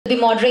be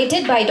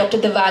moderated by Dr.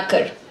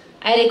 Dhivahar.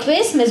 I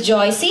request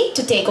Ms.Joicy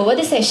to take over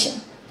the session.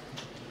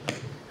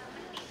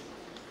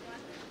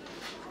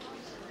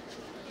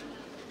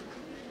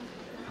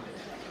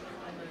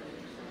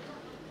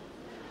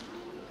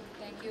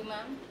 Thank you,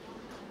 ma'am.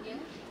 Yeah.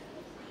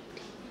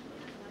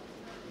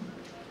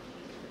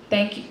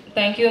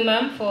 Thank you,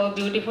 ma'am, for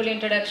beautiful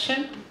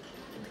introduction.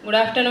 Good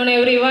afternoon,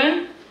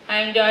 everyone. I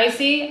am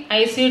Joicy,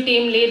 ICU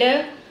Team Leader.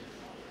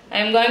 I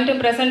am going to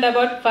present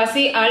about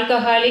fussy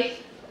alcoholic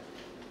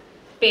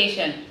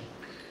patient.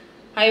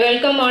 I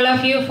welcome all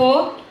of you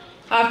for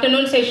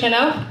afternoon session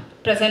of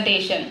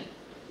presentation.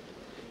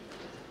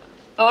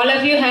 All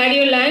of you had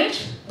your lunch?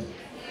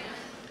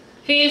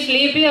 Feel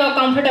sleepy or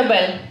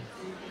comfortable?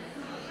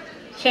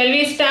 Shall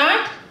we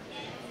start?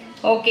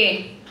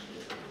 Okay.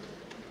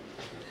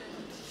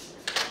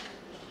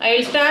 I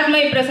will start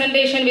my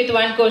presentation with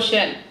one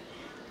question.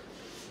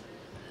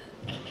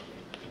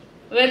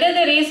 Whether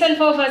the reason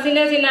for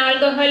fussiness in an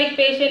alcoholic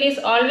patient is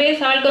always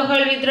alcohol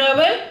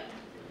withdrawal?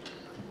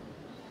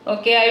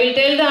 Okay, I will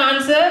tell the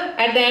answer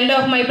at the end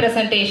of my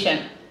presentation.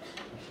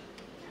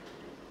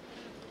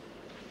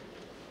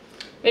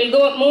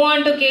 We'll move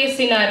on to case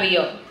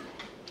scenario.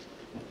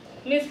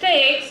 Mr.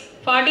 X,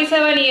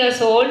 47 years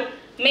old,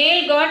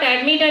 male, got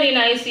admitted in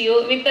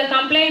ICU with the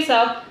complaints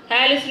of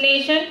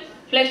hallucination,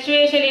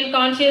 fluctuation in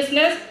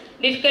consciousness,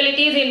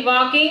 difficulties in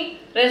walking,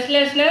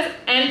 restlessness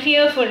and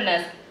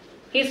fearfulness.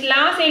 His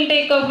last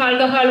intake of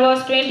alcohol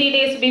was 20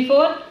 days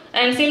before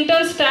and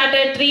symptoms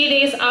started 3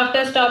 days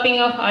after stopping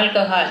of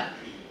alcohol.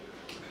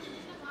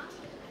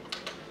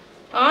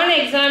 On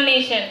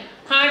examination,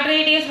 heart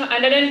rate is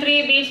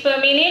 103 beats per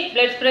minute,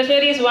 blood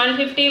pressure is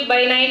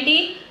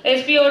 150/90,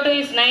 SpO2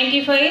 is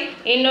 95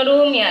 in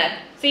room air.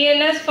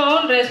 CNS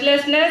found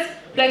restlessness,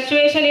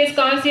 fluctuation is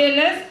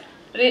consciousness,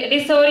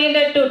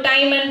 disoriented to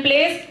time and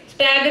place,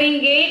 staggering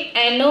gait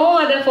and no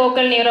other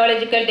focal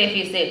neurological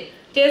deficit.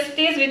 Chest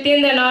is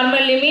within the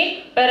normal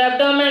limit, per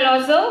abdomen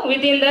also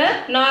within the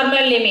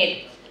normal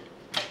limit.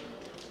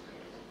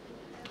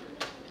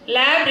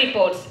 Lab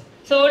reports.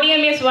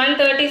 Sodium is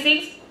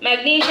 136,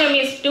 magnesium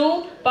is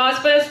 2,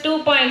 phosphorus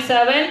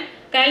 2.7,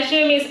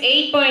 calcium is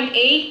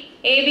 8.8,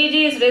 ABG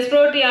is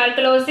respiratory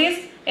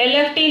alkalosis,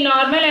 LFT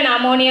normal and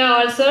ammonia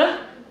also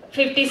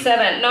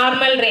 57,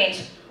 normal range.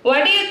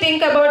 What do you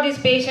think about this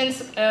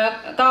patient's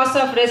cause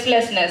of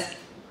restlessness?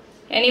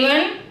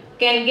 Anyone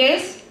can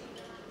guess?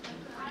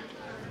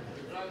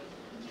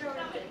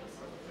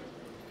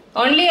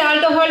 Only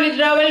alcohol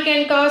withdrawal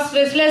can cause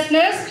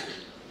restlessness?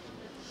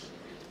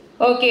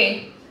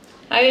 Okay,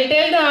 I will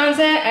tell the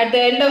answer at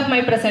the end of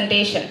my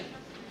presentation.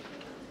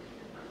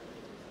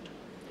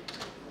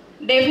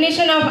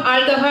 Definition of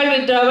alcohol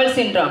withdrawal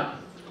syndrome.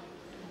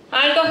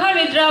 Alcohol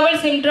withdrawal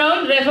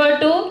syndrome refers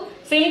to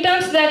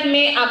symptoms that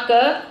may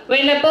occur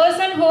when a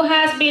person who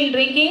has been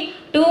drinking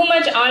too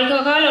much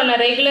alcohol on a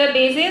regular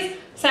basis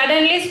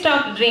suddenly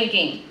stops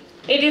drinking.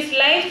 It is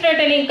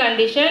life-threatening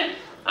condition.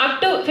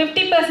 Up to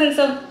 50%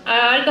 of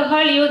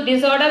alcohol use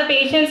disorder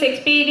patients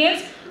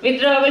experience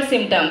withdrawal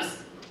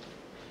symptoms.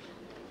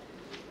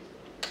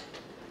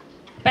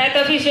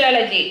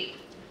 Pathophysiology.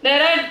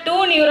 There are two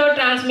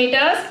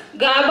neurotransmitters,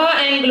 GABA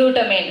and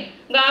glutamate.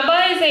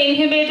 GABA is the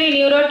inhibitory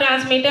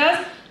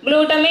neurotransmitter.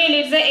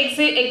 Glutamate is the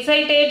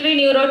excitatory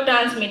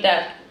neurotransmitter.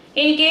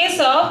 In case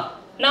of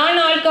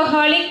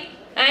non-alcoholic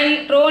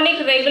and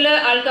chronic regular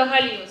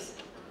alcohol use,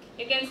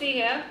 you can see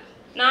here,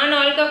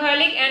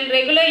 non-alcoholic and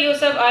regular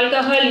use of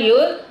alcohol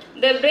use,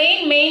 the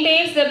brain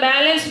maintains the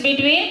balance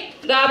between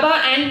GABA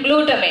and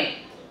glutamate.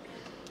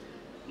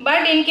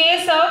 But in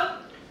case of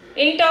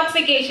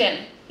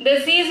intoxication,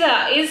 the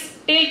seizure is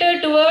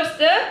tilted towards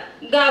the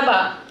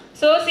GABA.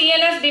 So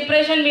CNS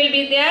depression will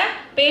be there,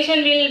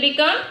 patient will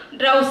become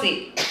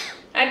drowsy.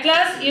 At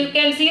last you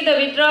can see the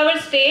withdrawal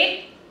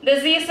state, the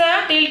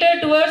seizure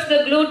tilted towards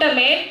the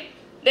glutamate,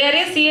 there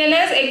is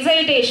CNS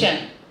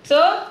excitation.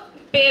 So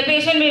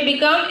patient will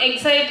become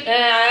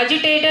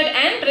agitated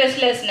and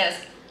restlessness.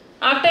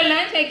 After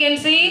lunch I can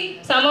see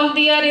some of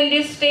you are in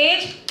this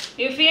stage.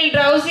 You feel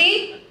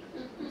drowsy?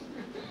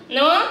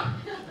 No?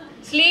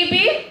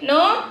 Sleepy?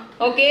 No?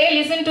 Okay,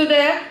 listen to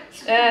the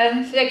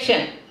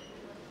section.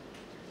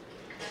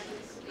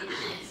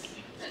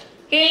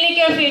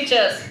 Clinical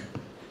features.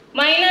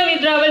 Minor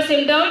withdrawal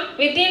symptom.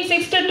 Within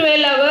 6 to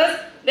 12 hours,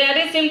 there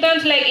is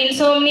symptoms like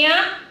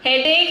insomnia,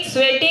 headache,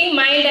 sweating,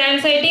 mild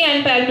anxiety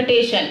and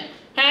palpitation.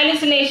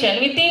 Hallucination.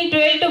 Within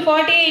 12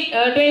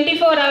 to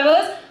 24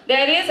 hours,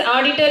 there is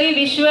auditory,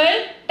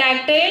 visual,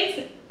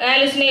 tactile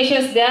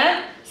hallucinations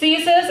there.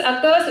 Seizures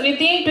occurs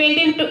within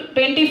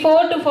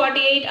 24 to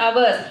 48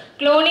 hours.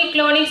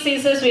 Clonic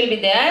seizures will be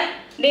there.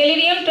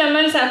 Delirium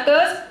tremens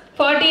occurs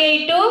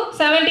 48 to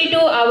 72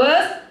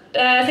 hours.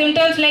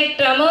 Symptoms like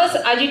tremors,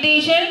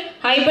 agitation,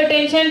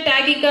 hypertension,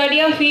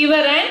 tachycardia, fever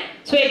and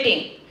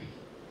sweating.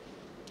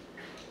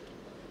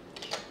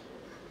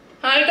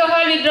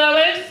 Alcohol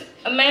withdrawals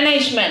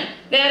management.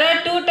 There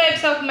are two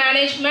types of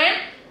management,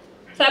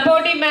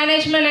 supportive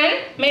management and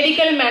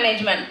medical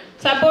management.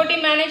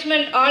 Supportive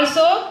management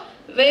also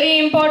very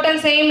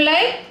important, same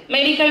like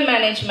medical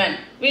management.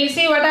 We'll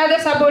see what are the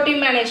supportive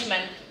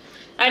management.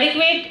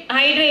 Adequate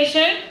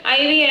hydration,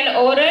 IV and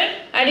oral,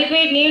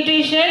 adequate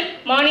nutrition,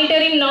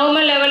 monitoring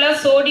normal level of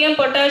sodium,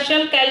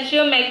 potassium,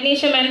 calcium,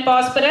 magnesium and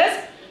phosphorus,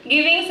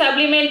 giving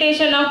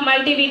supplementation of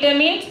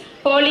multivitamins,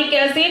 folic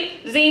acid,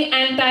 zinc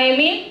and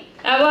thiamine,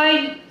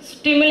 avoid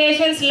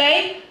stimulations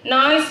like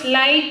noise,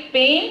 light,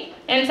 pain,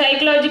 and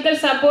psychological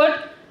support,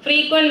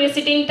 frequent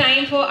visiting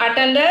time for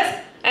attenders.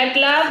 At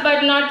last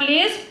but not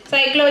least,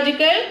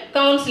 psychological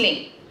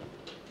counseling.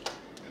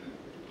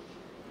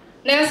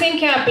 Nursing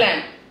care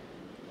plan.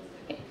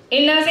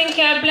 In nursing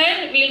care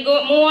plan, we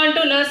will move on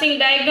to nursing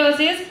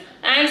diagnosis.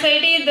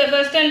 Anxiety is the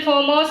first and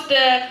foremost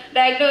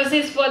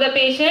diagnosis for the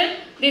patient.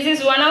 This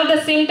is one of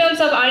the symptoms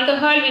of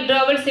alcohol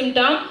withdrawal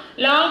symptom.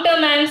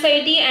 Long-term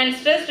anxiety and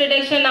stress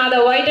reduction are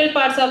the vital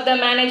parts of the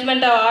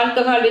management of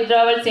alcohol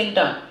withdrawal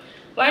symptom.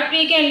 What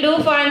we can do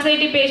for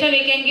anxiety patient,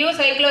 we can give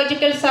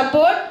psychological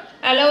support,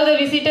 allow the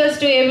visitors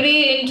to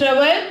every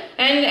interval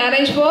and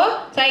arrange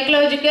for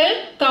psychological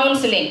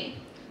counseling.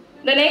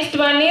 The next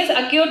one is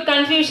acute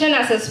confusion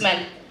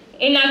assessment.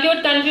 In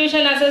acute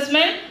confusion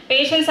assessment,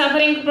 patients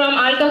suffering from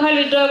alcohol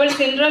withdrawal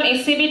syndrome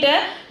exhibit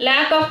a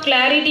lack of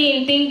clarity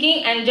in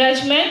thinking and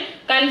judgment,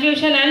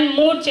 confusion and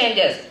mood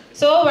changes.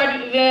 So what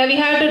we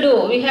have to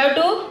do? We have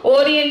to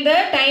orient the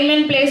time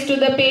and place to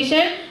the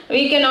patient.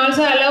 We can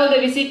also allow the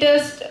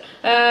visitors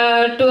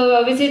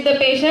to visit the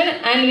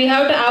patient, and we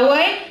have to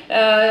avoid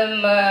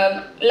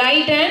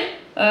light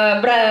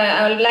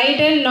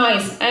and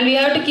noise, and we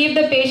have to keep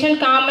the patient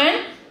calm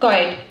and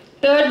quiet.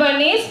 Third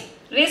one is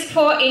risk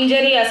for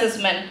injury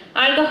assessment.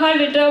 Alcohol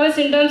withdrawal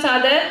symptoms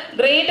are the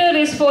greater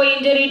risk for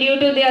injury due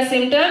to their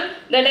symptom.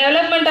 The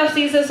development of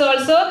seizures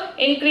also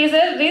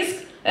increases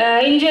risk,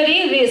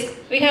 injury risk.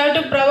 We have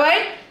to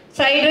provide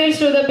side rails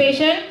to the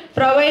patient,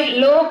 provide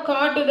low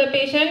cord to the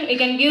patient. We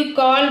can give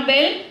call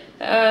bell.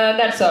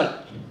 That's all.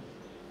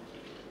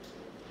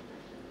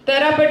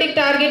 Therapeutic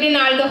target in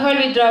alcohol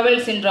withdrawal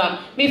syndrome.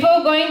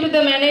 Before going to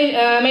the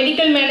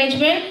medical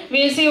management,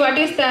 we will see what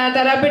is the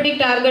therapeutic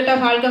target of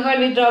alcohol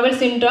withdrawal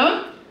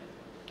syndrome.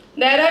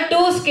 There are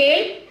two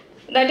scales,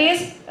 that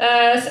is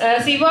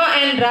𝗂𝘂𝗏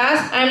and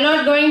RASS. I am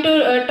not going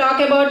to talk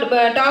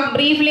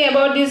briefly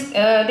about this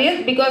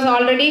because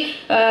already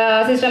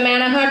Sister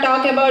Manaha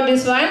talked about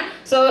this one.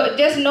 So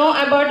just know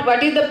about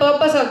what is the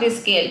purpose of this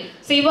scale.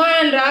 𝗂𝘂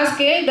and RASS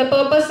scale, the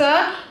purpose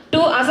are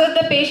to assess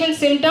the patient's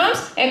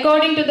symptoms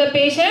according to the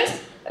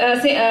patient's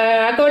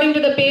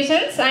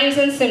signs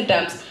and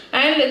symptoms.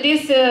 And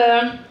this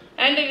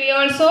and we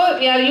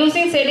are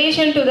using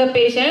sedation to the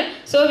patient,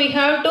 so we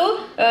have to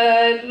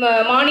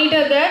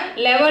monitor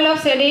the level of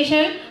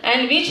sedation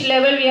and which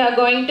level we are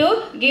going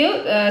to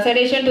give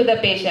sedation to the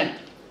patient.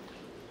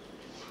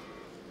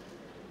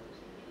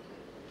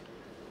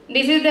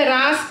 This is the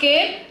RASS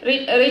scale,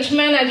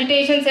 Richmond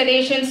Agitation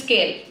Sedation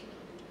Scale.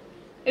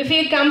 If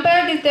you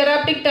compare the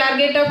therapeutic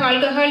target of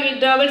alcohol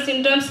withdrawal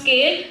syndrome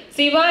scale,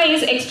 𝗂𝘂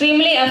is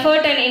extremely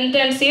effort and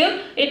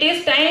intensive. It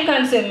is time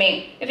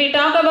consuming. If you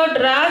talk about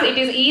RASS, it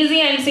is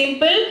easy and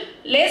simple,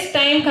 less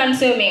time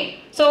consuming.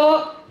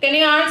 So, can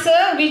you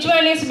answer which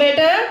one is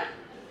better?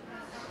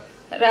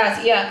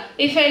 RASS, yeah.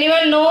 If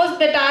anyone knows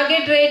the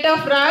target rate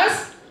of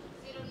RASS?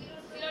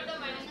 0 to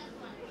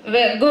 -1.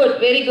 Well, good,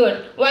 very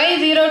good. Why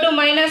 0 to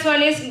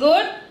 -1 is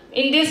good?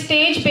 In this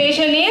stage,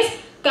 patient is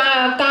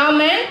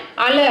calm and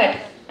alert.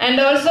 And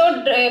also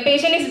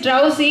patient is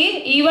drowsy.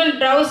 Even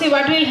drowsy,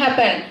 what will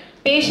happen?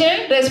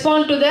 Patient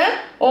respond to the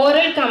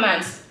oral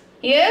commands.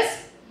 Yes?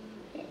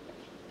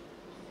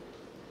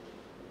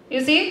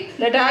 You see,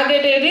 the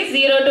target rate is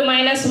 0 to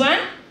 -1.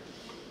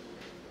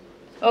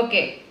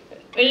 Okay.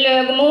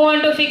 We'll move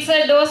on to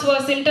fixed dose for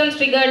symptoms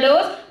trigger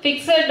dose.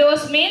 Fixed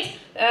dose means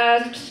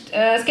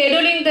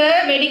scheduling the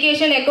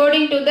medication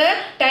according to the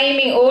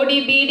timing,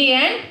 OD, BD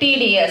and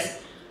TDS.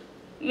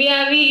 We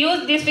use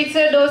this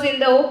fixed dose in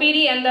the OPD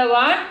and the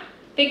ward.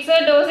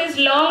 Fixed dose is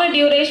longer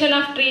duration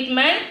of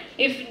treatment.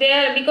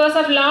 Because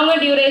of longer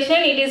duration,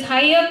 it is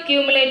higher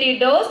cumulative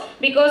dose.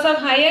 Because of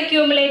higher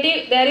cumulative,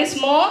 there is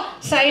more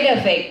side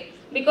effect.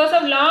 Because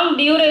of long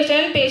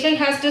duration, patient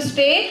has to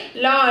stay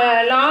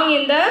long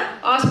in the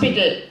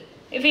hospital.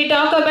 If we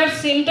talk about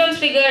symptom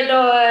trigger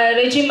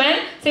regimen,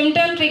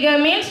 symptom trigger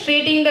means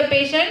treating the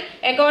patient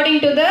according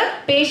to the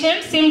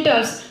patient's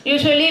symptoms.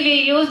 Usually we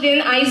used in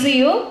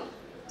ICU.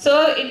 So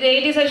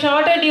it is a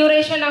shorter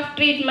duration of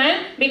treatment.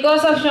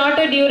 Because of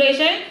shorter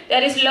duration,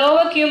 there is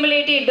lower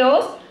cumulative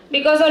dose.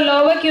 Because of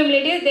lower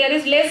cumulative, there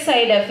is less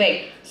side effect.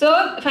 So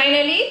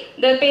finally,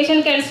 the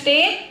patient can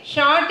stay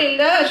shorter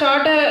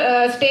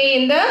stay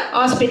in the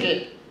hospital.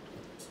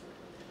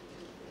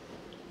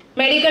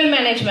 Medical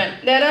management.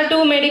 There are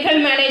two medical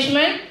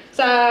management.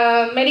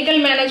 Medical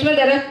management,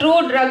 there are two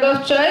drug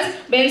of choice,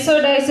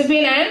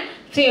 benzodiazepine and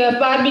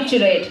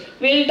barbiturates.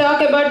 We will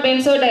talk about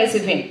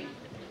benzodiazepine.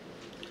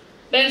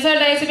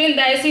 Benzodiazepine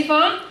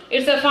diazepam,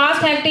 it's a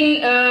fast-acting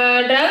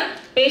drug.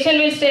 Patient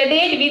will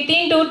sedate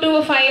within 2 to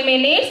 5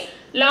 minutes.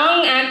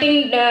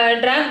 Long-acting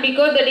drug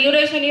because the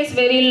duration is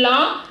very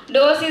long.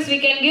 Doses we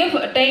can give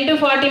 10 to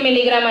 40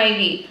 milligram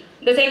IV.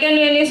 The second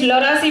one is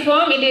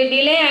lorazepam. It is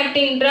delay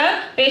acting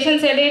drug.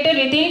 Patient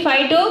sedated within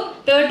 5 to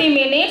 30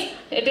 minutes.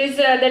 It is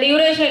the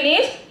duration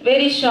is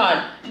very short.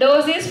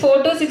 Dose is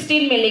 4 to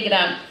 16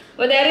 milligram.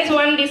 But there is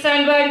one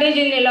disadvantage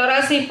in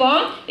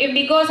lorazepam. If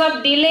because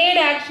of delayed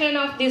action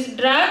of this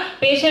drug,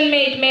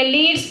 it may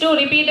leads to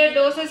repeated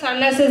doses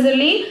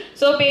unnecessarily.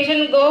 So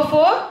patient go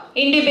for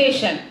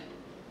intubation.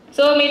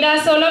 So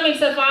midazolam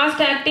is a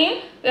fast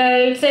acting.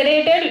 It's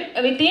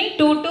sedated within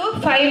 2 to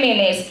 5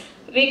 minutes.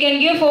 We can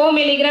give 4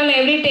 milligram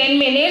every 10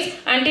 minutes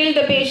until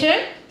the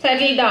patient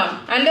settle down.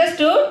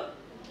 Understood?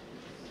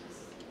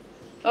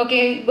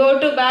 Okay, go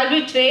to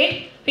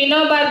barbiturate.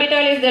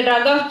 Phenobarbital is the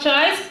drug of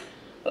choice.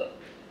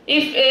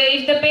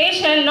 If the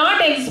patient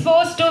not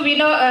exposed to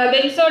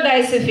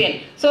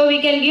benzodiazepine, so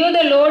we can give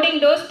the loading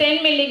dose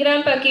 10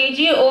 milligram per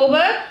kg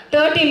over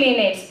 30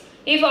 minutes.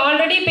 If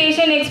already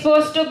patient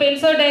exposed to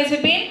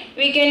benzodiazepine,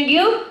 we can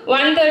give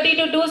 130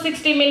 to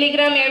 260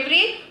 milligram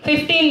every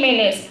 15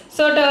 minutes.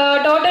 So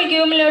the total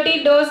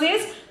cumulative dose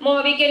is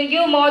more. We can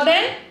give more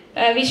than.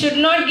 We should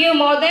not give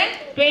more than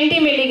 20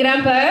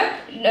 milligram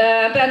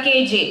per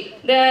kg.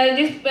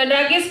 This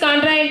drug is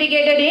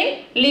contraindicated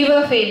in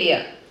liver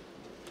failure.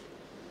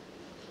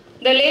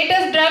 The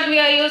latest drug we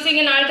are using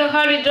in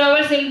alcohol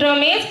withdrawal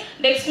syndrome is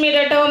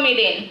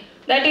dexmedetomidine.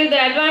 That is,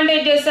 the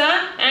advantages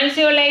are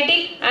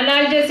anxiolytic,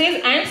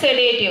 analgesic and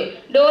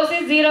sedative. Dose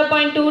is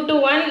 0.2 to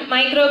 1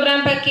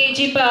 microgram per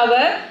kg per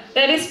hour.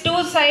 There is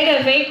two side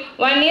effects.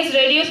 One is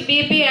reduced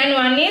BP and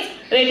one is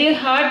reduced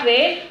heart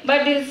rate.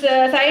 But this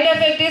side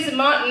effect is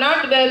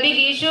not a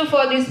big issue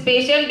for this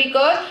patient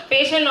because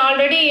patient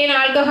already in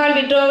alcohol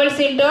withdrawal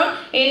syndrome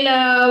in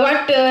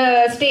what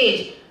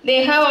stage?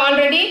 They have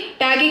already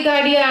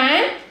tachycardia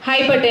and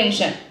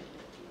hypertension.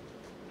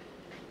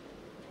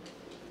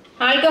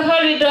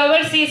 Alcohol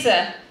withdrawal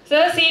seizure.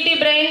 So CT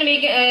brain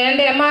and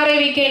MRI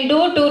we can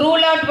do to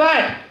rule out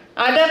what?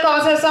 Other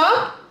causes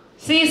of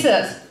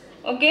seizures.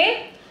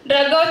 Okay.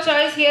 Drug of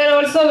choice here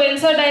also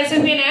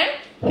benzodiazepine and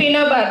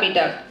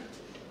phenobarbital.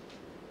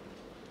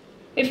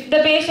 If the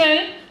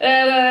patient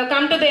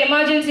come to the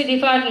emergency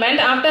department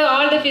after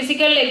all the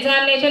physical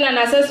examination and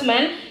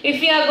assessment,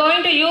 if we are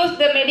going to use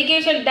the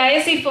medication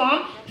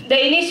diazepam,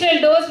 the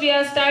initial dose we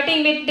are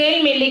starting with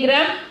 10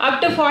 milligram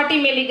up to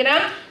 40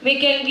 milligram, we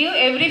can give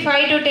every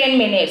 5 to 10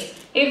 minutes.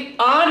 We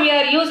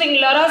are using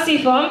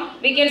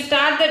lorazepam, we can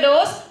start the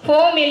dose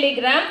 4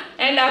 milligram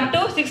and up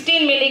to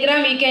 16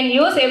 milligram we can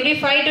use every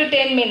 5 to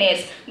 10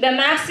 minutes. The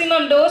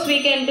maximum dose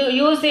we can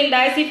use in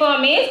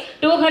diazepam is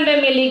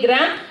 200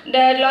 milligram.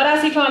 The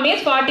lorazepam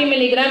is 40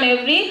 milligram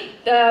every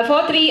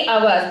for 3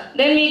 hours.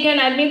 Then we can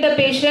admit the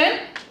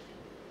patient.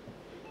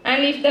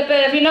 And if the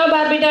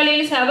phenobarbital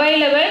is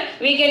available,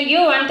 we can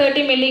give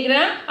 130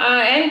 milligram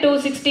and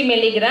 260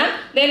 milligram.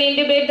 Then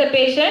intubate the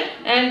patient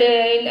and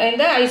in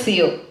the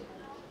ICU.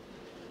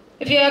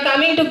 If you are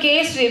coming to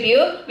case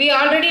review, we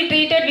already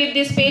treated with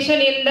this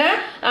patient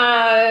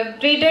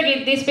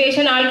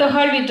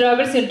alcohol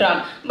withdrawal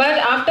syndrome. But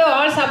after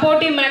all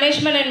supportive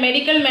management and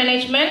medical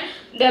management,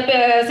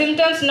 the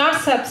symptoms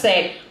not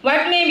subside.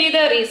 What may be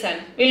the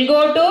reason? We'll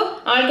go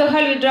to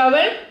alcohol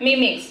withdrawal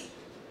mimics.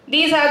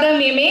 These are the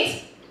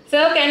mimics.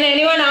 So can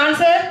anyone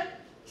answer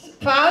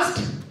fast?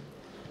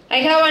 I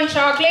have one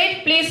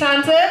chocolate. Please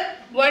answer.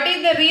 What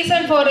is the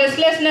reason for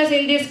restlessness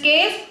in this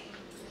case?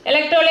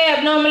 Electrolyte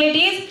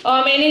abnormalities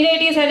or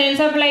meningitis and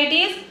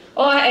encephalitis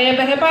or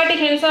hepatic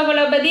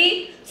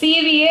encephalopathy,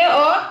 CVA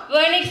or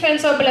Wernicke's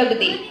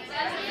encephalopathy.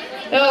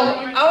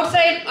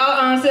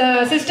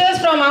 Outside, sisters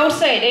from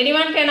outside,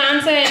 anyone can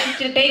answer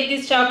and take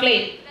this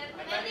chocolate.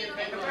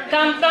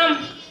 Come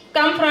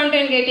front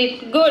and get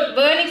it. Good.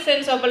 Wernicke's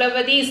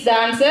encephalopathy is the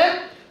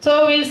answer.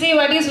 So we'll see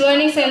what is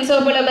Wernicke's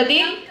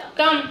encephalopathy.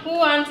 Come, who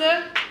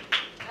answer?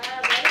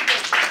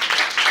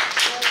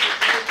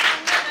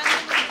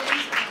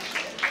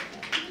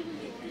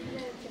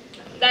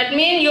 That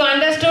means you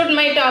understood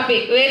my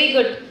topic. Very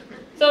good.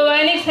 So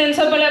Wernicke's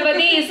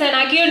encephalopathy is an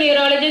acute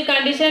neurologic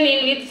condition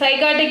with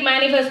psychotic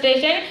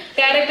manifestation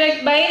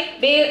characterized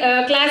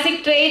by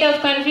classic trait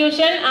of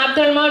confusion,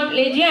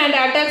 ophthalmoplegia and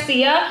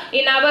ataxia.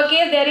 In our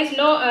case, there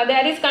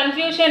is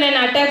confusion and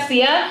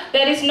ataxia.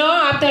 There is no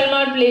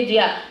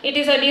ophthalmoplegia. It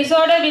is a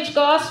disorder which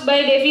caused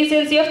by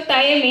deficiency of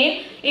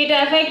thiamine. It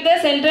affects the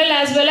central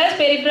as well as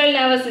peripheral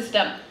nervous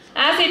system.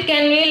 As it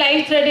can be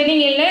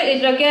life-threatening illness,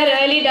 it requires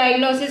early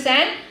diagnosis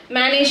and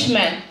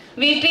management.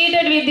 We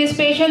treated with this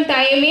patient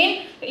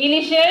thiamine,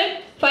 initial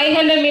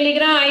 500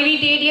 milligram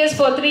IV TDS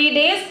for 3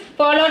 days,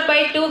 followed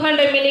by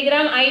 200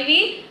 milligram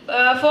IV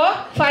for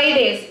 5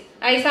 days.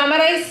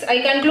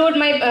 I conclude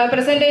my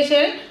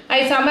presentation.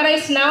 I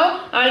summarize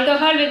now.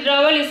 Alcohol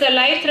withdrawal is a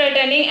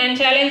life-threatening and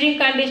challenging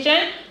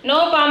condition.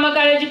 No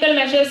pharmacological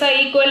measures are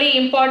equally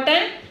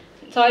important.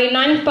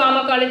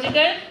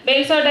 Non-pharmacological.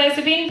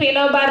 Benzodiazepine,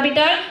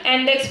 phenobarbital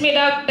and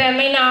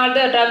dexmedetomidine are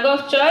the drug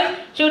of choice.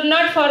 Should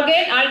not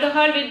forget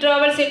alcohol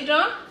withdrawal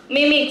syndrome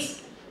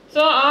mimics.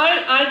 So all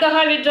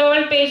alcohol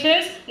withdrawal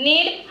patients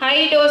need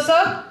high dose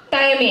of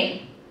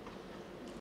thiamine.